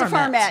 Yeah. It's a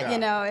farmette.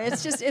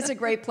 Yeah. It's a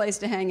great place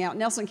to hang out.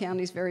 Nelson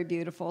County is very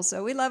beautiful,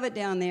 so we love it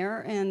down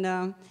there,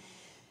 and.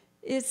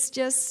 It's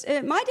just, my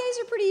days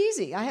are pretty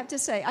easy, I have to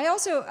say. I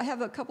also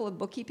have a couple of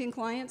bookkeeping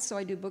clients, so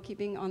I do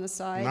bookkeeping on the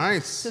side.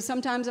 Nice. So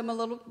sometimes I'm a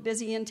little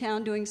busy in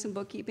town doing some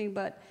bookkeeping,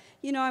 but,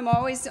 I'm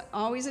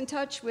always in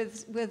touch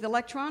with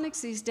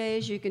electronics these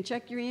days. You can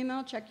check your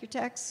email, check your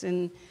texts,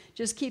 and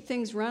just keep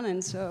things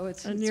running, so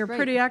it's You're great. a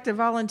pretty active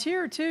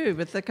volunteer, too,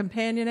 with the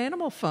Companion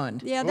Animal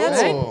Fund. Yeah,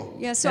 that's Cool.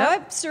 it. Yeah, so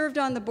I've served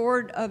on the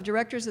board of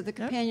directors of the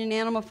Companion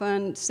Animal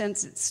Fund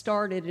since it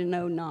started in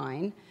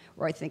 2009.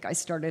 Or I think I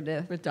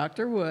started with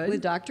Dr. Wood.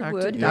 With Dr.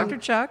 Wood. Dr.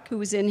 Chuck. Who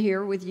was in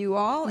here with you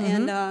all.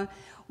 And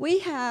we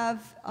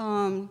have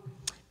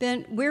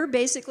we're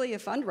basically a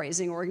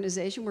fundraising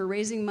organization. We're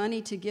raising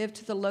money to give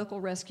to the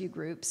local rescue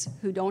groups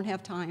who don't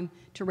have time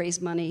to raise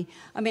money.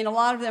 I mean, a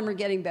lot of them are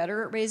getting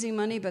better at raising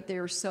money, but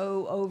they're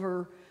so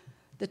over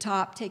the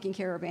top taking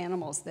care of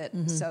animals that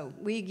so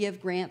we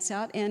give grants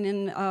out,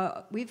 and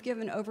we've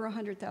given over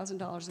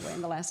 $100,000 away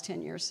in the last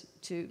 10 years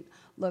to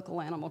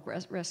local animal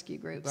rescue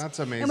groups. That's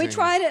amazing. And we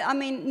try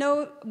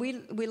to,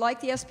 we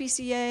like the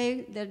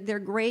SPCA. They're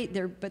great,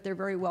 but they're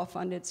very well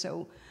funded.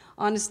 So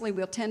honestly,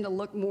 we'll tend to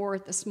look more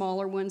at the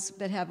smaller ones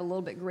that have a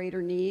little bit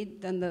greater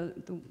need than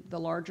the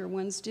larger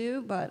ones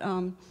do. But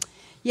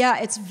yeah,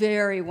 it's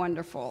very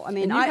wonderful. I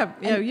mean,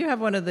 you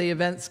have one of the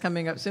events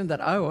coming up soon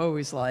that I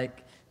always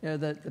like.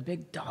 The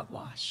big dog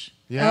wash.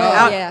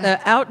 Yeah.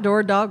 The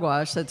outdoor dog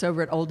wash that's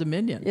over at Old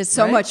Dominion. It's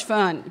so much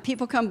fun.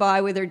 People come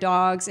by with their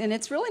dogs, and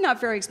it's really not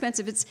very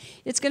expensive.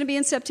 It's going to be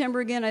in September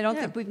again. I don't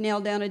think we've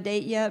nailed down a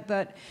date yet,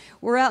 but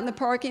we're out in the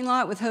parking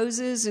lot with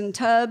hoses and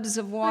tubs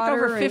of water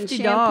like over 50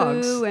 and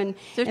dogs. shampoo and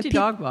 50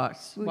 dog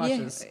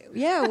washes.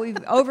 Yeah, we've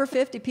over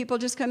 50 people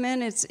just come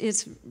in.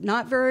 It's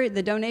not very.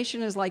 The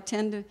donation is like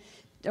 $10,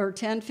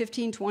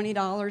 $15,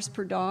 $20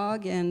 per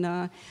dog,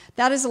 and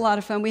that is a lot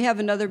of fun. We have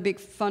another big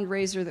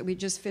fundraiser that we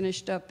just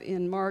finished up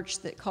in March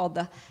that called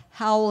the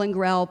Howl and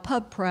Growl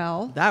Pub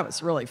Prowl. That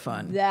was really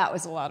fun. That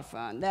was a lot of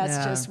fun. That's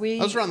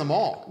Those are on the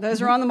mall.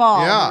 Those are on the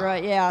mall. Yeah.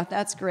 Right. Yeah,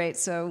 that's great.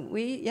 So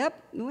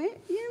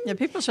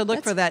people should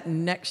look for that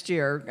next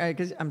year,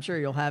 because I'm sure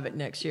you'll have it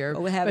next year.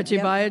 We'll have but it,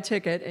 you buy a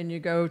ticket and you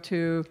go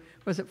to,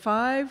 was it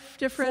 4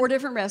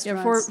 different restaurants?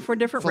 Yeah, four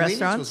different Fellini's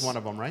restaurants. was one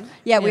of them, right?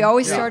 Yeah, we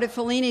always start at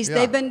Fellini's.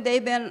 Yeah.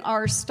 They've been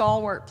our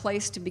stalwart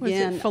place to begin. Was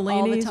it all the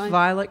Fellini's, time.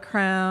 Violet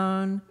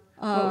Crown?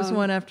 What was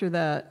one after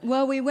that?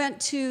 Well, we went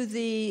to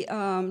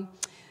the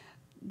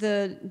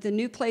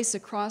new place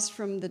across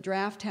from the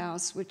Draft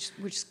House, which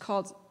is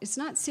called, it's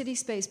not City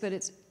Space, but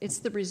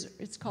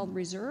it's called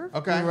Reserve.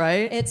 Okay.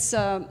 Right. It's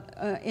and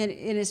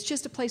it's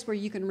just a place where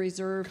you can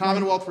reserve.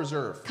 Commonwealth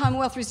Reserve.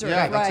 Commonwealth Reserve.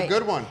 Yeah, right. that's a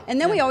good one. And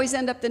then we always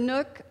end up the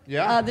Nook.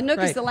 Yeah. The Nook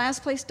is Right. the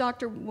last place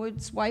Dr.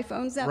 Wood's wife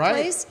owns that Right.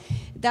 place.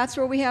 That's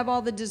where we have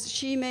all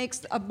she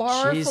makes a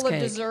bar full of Cheesecake.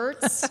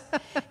 desserts,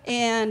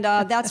 and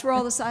that's where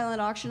all the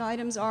silent auction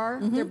items are.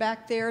 They're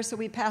back there, so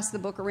we pass the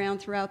book around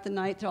throughout the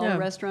night to all the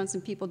restaurants,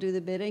 and people do the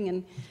bidding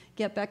and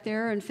get back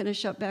there and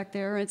finish up back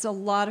there. It's a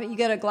lot of. You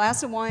get a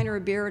glass of wine or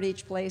a beer at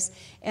each place,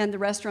 and the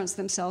restaurants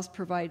themselves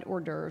provide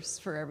hors d'oeuvres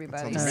for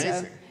everybody. Sounds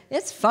amazing. So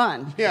it's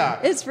fun.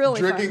 Yeah. It's really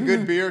drinking fun.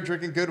 good beer,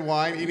 drinking good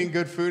wine, eating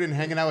good food, and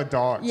hanging out with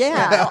dogs.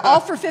 Yeah, all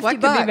for $50. What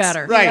could be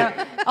better?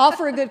 Right. All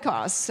for a good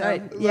cause. So,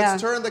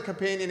 Let's turn the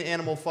Companion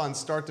Animal Fund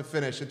start to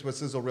finish into a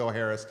sizzle reel,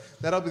 Harris.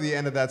 That'll be the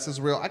end of that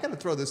sizzle reel. I got to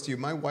throw this to you.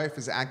 My wife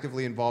is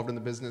actively involved in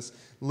the business.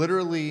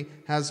 Literally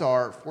has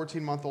our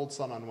 14-month-old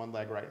son on one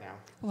leg right now.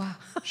 Wow.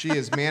 She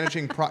is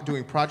managing,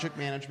 doing project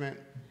management,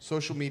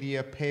 social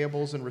media,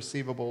 payables, and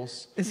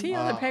receivables. Is he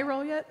on the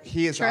payroll yet?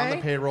 He is on the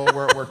Trey? payroll.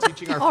 We're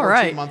teaching our All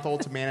right.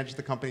 14-month-old to manage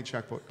the company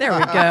checkbook. There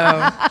we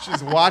go.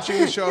 She's watching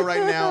the show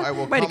right now. I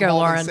will Way to come go, home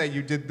Lauren. and say,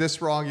 you did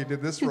this wrong, you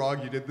did this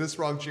wrong, you did this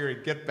wrong,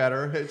 Jerry. Get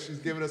better. She's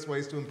giving us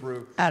ways to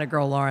improve. Atta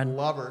girl, Lauren.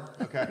 Love her.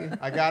 Okay.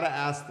 I got to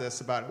ask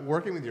this about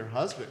working with your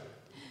husband.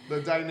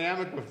 The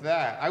dynamic with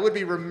that. I would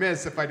be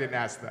remiss if I didn't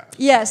ask that.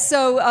 Yeah,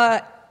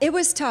 so it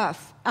was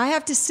tough. I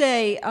have to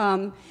say,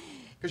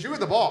 Because you were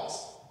the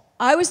boss.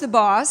 I was the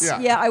boss.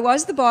 Yeah. I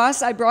was the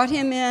boss. I brought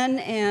him in,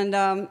 and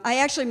I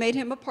actually made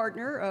him a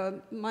partner,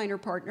 a minor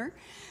partner,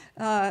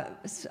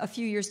 a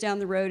few years down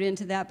the road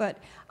into that. But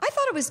I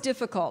thought it was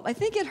difficult. I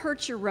think it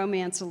hurts your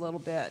romance a little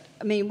bit.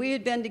 I mean, we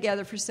had been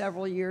together for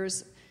several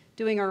years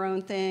doing our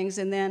own things,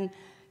 and then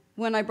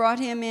when I brought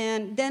him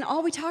in, then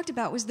all we talked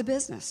about was the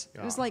business.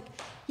 Yeah. It was like,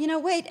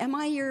 wait, am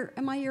I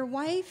your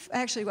wife?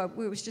 Actually, well,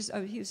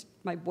 he was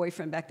my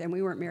boyfriend back then.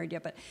 We weren't married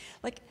yet, but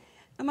like,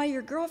 am I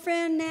your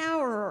girlfriend now,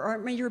 or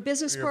am I your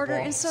business partner?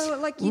 And so,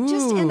 like, you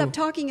just end up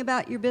talking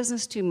about your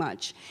business too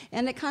much.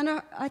 And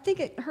I think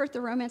it hurt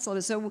the romance a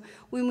little. So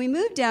when we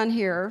moved down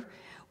here,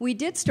 we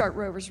did start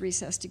Rover's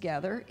Recess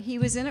together. He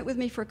was in it with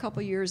me for a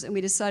couple years, and we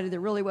decided there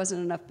really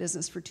wasn't enough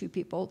business for two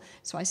people.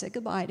 So I said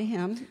goodbye to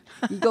him.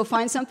 You go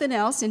find something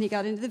else, and he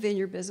got into the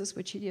vineyard business,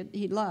 which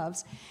he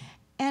loves.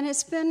 And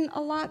it's been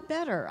a lot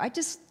better. I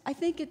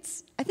think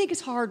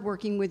it's hard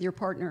working with your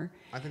partner.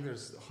 I think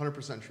there's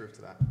 100% truth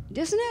to that.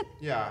 Isn't it?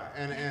 Yeah,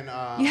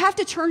 and you have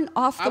to turn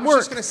off the work. I was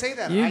just going to say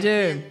that. I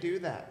can't do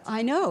that.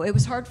 I know. It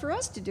was hard for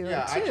us to do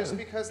it, too. Yeah,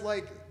 because,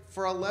 like,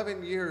 for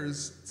 11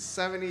 years,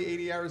 70,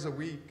 80 hours a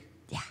week,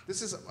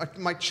 this is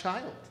my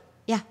child.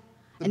 Yeah.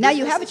 And now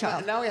you have a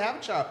child. Now we have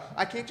a child.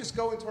 I can't just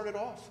go and turn it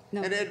off.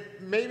 No. And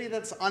maybe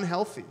that's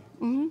unhealthy.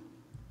 Mm-hmm.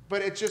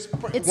 But it's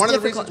one of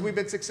the reasons we've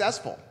been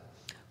successful.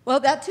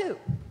 Well, that too.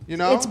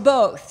 It's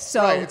both.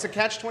 So right. It's a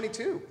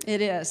catch-22. It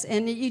is,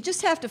 and you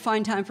just have to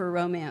find time for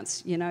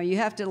romance. You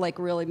have to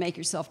really make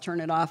yourself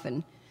turn it off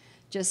and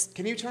just.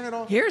 Can you turn it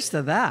off? Here's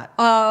to that.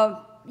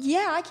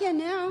 Yeah, I can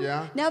now.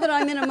 Yeah. Now that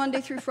I'm in a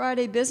Monday through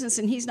Friday business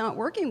and he's not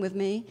working with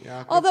me.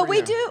 Yeah, although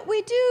we do,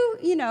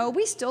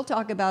 we still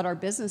talk about our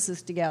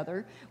businesses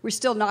together. We're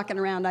still knocking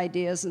around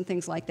ideas and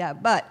things like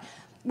that, but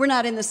we're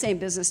not in the same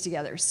business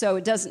together. So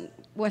it doesn't.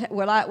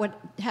 What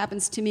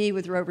happens to me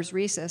with Rover's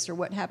Recess or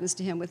what happens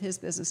to him with his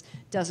business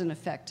doesn't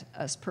affect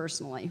us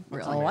personally.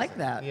 Really. I like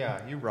that.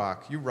 Yeah, you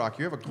rock. You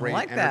have a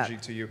great energy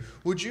to you.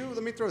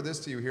 Let me throw this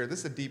to you here.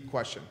 This is a deep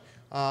question.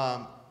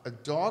 A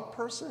dog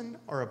person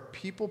or a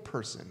people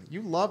person?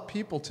 You love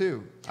people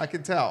too. I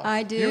can tell.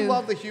 I do. You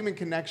love the human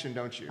connection,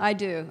 don't you? I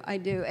do.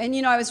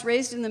 And I was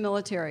raised in the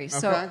military,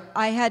 so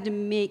I had to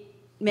make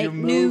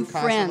new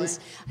friends.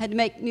 I had to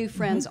make new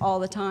friends all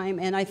the time,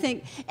 and I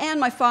think, and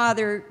my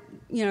father,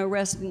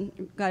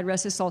 God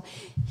rest his soul,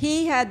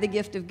 he had the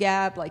gift of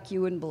gab like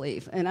you wouldn't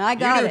believe, and I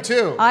got it. You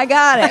do too. I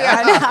got it.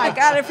 I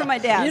got it from my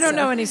dad. You don't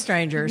know any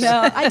strangers.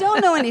 No, I don't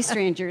know any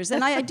strangers,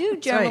 and I do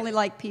generally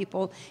like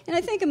people, and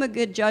I think I'm a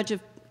good judge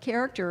of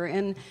character.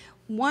 And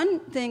one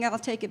thing I'll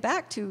take it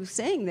back to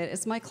saying that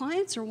is my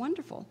clients are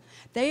wonderful.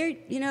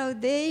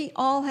 They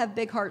all have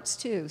big hearts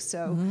too.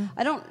 So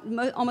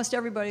almost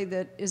everybody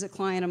that is a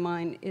client of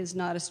mine is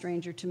not a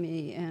stranger to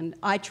me, and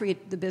I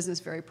treat the business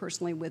very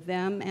personally with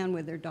them and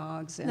with their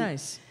dogs. And,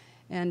 nice.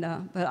 And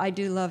but I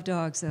do love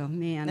dogs, though.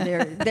 Man,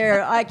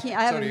 they're I can't.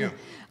 I So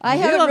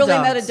haven't really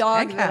met a dogs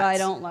dog and that I cats.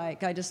 don't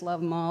like. I just love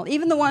them all.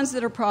 Even the ones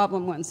that are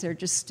problem ones, they're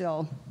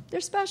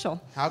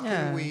special. How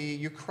can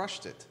you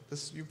crushed it.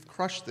 You've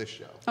crushed this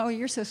show. Oh,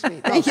 you're so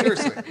sweet. No, Thank you.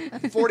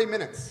 seriously. 40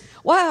 minutes.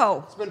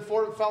 Wow. It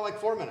felt like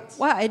 4 minutes.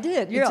 Wow, it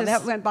did.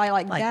 That went by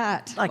like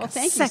that. Like well, a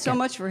thank you so second.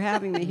 much for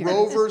having me here.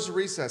 Rover's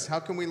Recess. How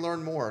can we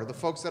learn more? The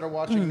folks that are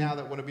watching now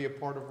that want to be a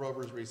part of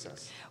Rover's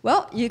Recess.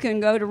 Well, you can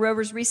go to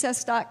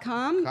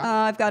roversrecess.com.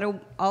 I've got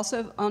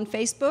also on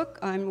Facebook.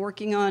 I'm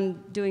working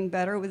on doing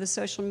better with the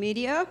social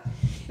media.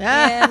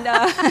 And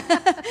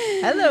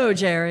hello,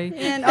 Jerry.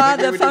 And I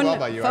the phone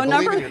I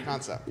number. believe in your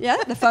concept. Yeah,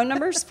 the phone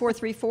number is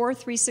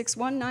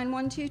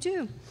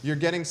 434-361-9122. You're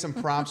getting some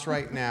props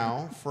right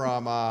now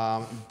from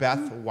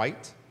Beth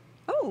White.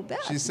 Oh,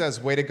 Beth. She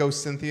says, "Way to go,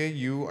 Cynthia.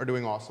 You are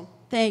doing awesome."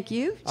 Thank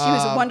you. She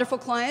was a wonderful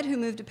client who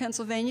moved to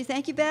Pennsylvania.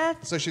 Thank you,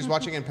 Beth. So she's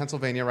watching in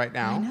Pennsylvania right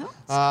now.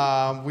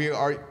 I know. We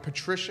are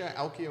Patricia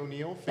Elkey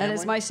O'Neill family. That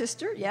is my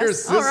sister. Yes. Your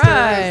sister All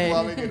right. is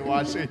loving and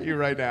watching you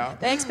right now.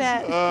 Thanks,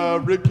 Pat.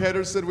 Rick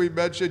Henderson, we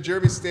mentioned.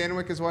 Jeremy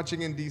Stanwyck is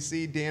watching in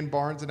D.C. Dan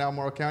Barnes in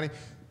Albemarle County.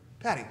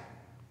 Pattie.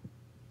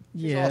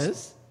 Yes.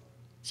 Awesome.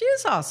 She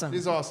is awesome.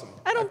 She's awesome.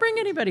 I don't bring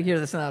anybody here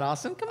that's not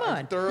awesome. Come I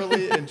on.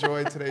 thoroughly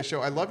enjoyed today's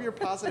show. I love your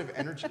positive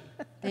energy.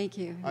 Thank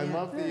you. I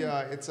love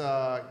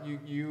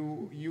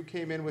you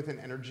came in with an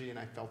energy and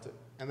I felt it.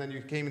 And then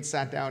you came and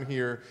sat down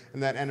here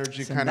and that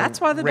energy kind of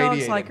That's why the radiated.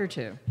 dogs like her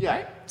too. Yeah.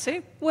 Right?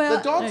 See? Well,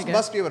 The dogs there you go.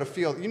 must be able to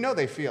feel it.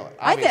 They feel it.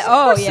 I think. obviously.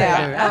 Oh, they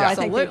yeah. do. Oh, I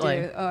think they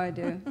Absolutely. do. Oh, I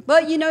do.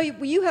 But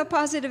you have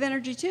positive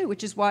energy too,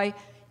 which is why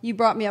you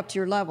brought me up to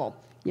your level.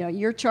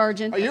 You're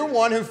charging. Are you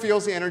one who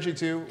feels the energy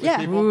too with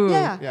people? Ooh.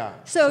 Yeah.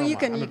 So am you I.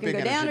 can I'm a you can big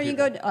go down or energy you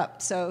can people. go up.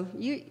 So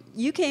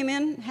you came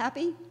in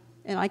happy,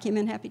 and I came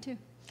in happy too.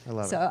 I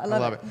love So it. I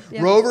love it.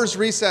 Yeah. Rover's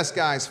Recess,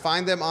 guys.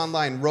 Find them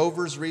online.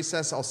 Rover's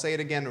Recess. I'll say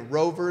it again.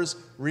 Rover's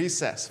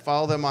Recess.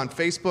 Follow them on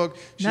Facebook.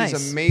 She's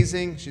Nice.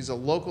 amazing. She's a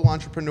local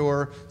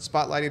entrepreneur,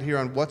 spotlighted here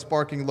on What's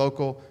Barking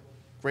Local.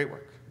 Great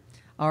work.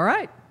 All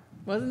right.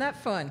 Wasn't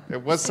that fun?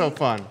 It was so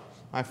fun.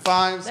 High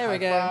fives. There we high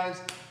go.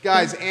 fives.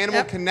 Guys,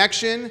 Animal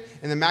Connection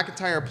in the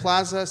McIntyre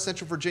Plaza,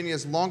 Central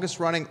Virginia's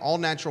longest-running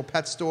all-natural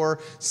pet store,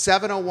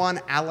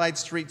 701 Allied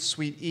Street,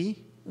 Suite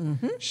E.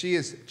 She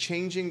is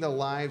changing the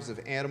lives of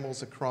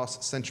animals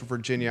across Central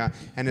Virginia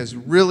and has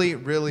really,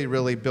 really,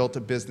 really built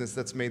a business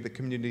that's made the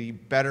community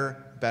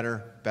better,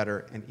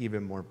 and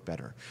even more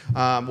better.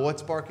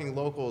 What's Barking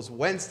Local is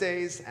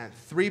Wednesdays at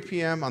 3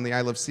 p.m. on the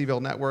I Love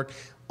Seaville Network.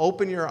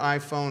 Open your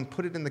iPhone,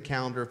 put it in the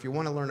calendar. If you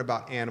want to learn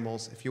about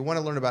animals, if you want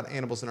to learn about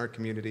animals in our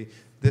community,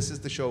 this is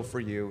the show for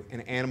you.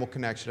 And Animal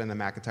Connection in the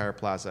McIntyre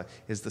Plaza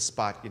is the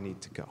spot you need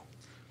to go.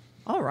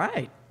 All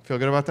right. Feel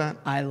good about that?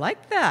 I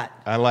like that.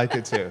 I like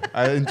it too.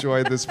 I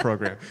enjoyed this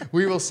program.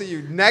 We will see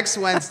you next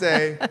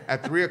Wednesday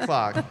at 3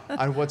 o'clock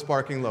on What's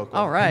Barking Local.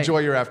 All right. Enjoy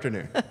your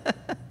afternoon.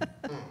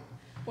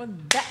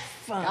 Wasn't that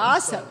fun?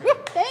 Awesome.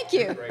 Thank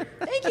you.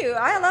 Thank you.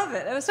 I love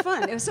it. It was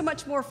fun. It was so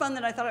much more fun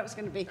than I thought it was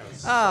going to be.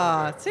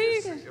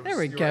 See, there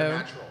we go.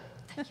 Natural.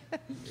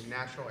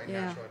 Natural.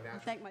 Yeah.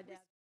 Thank my dad.